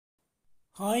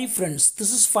Hi friends,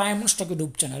 this is 5 Minutes Tech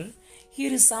YouTube channel.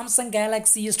 Here is Samsung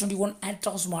Galaxy S21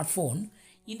 Ultra smartphone.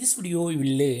 In this video, you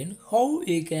will learn how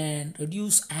you can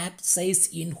reduce app size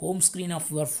in home screen of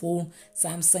your phone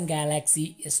Samsung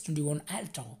Galaxy S21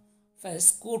 Ultra.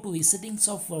 First, go to the settings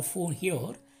of your phone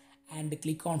here and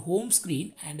click on home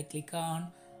screen and click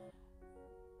on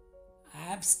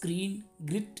app screen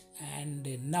grid,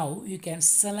 and now you can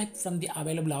select from the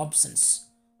available options.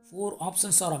 Four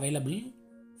options are available.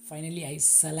 Finally, I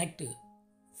select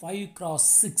 5 cross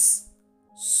 6,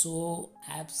 so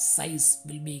app size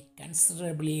will be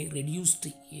considerably reduced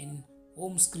in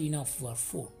home screen of your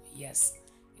phone. Yes,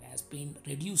 it has been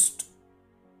reduced.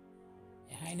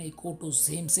 And I go to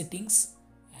same settings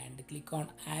and click on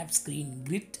app screen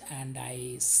grid, and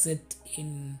I set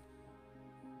in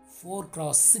 4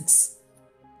 cross 6.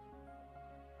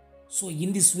 So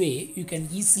in this way, you can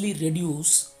easily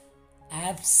reduce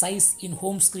app size in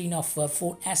home screen of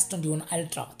phone S21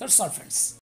 Ultra. That's all friends.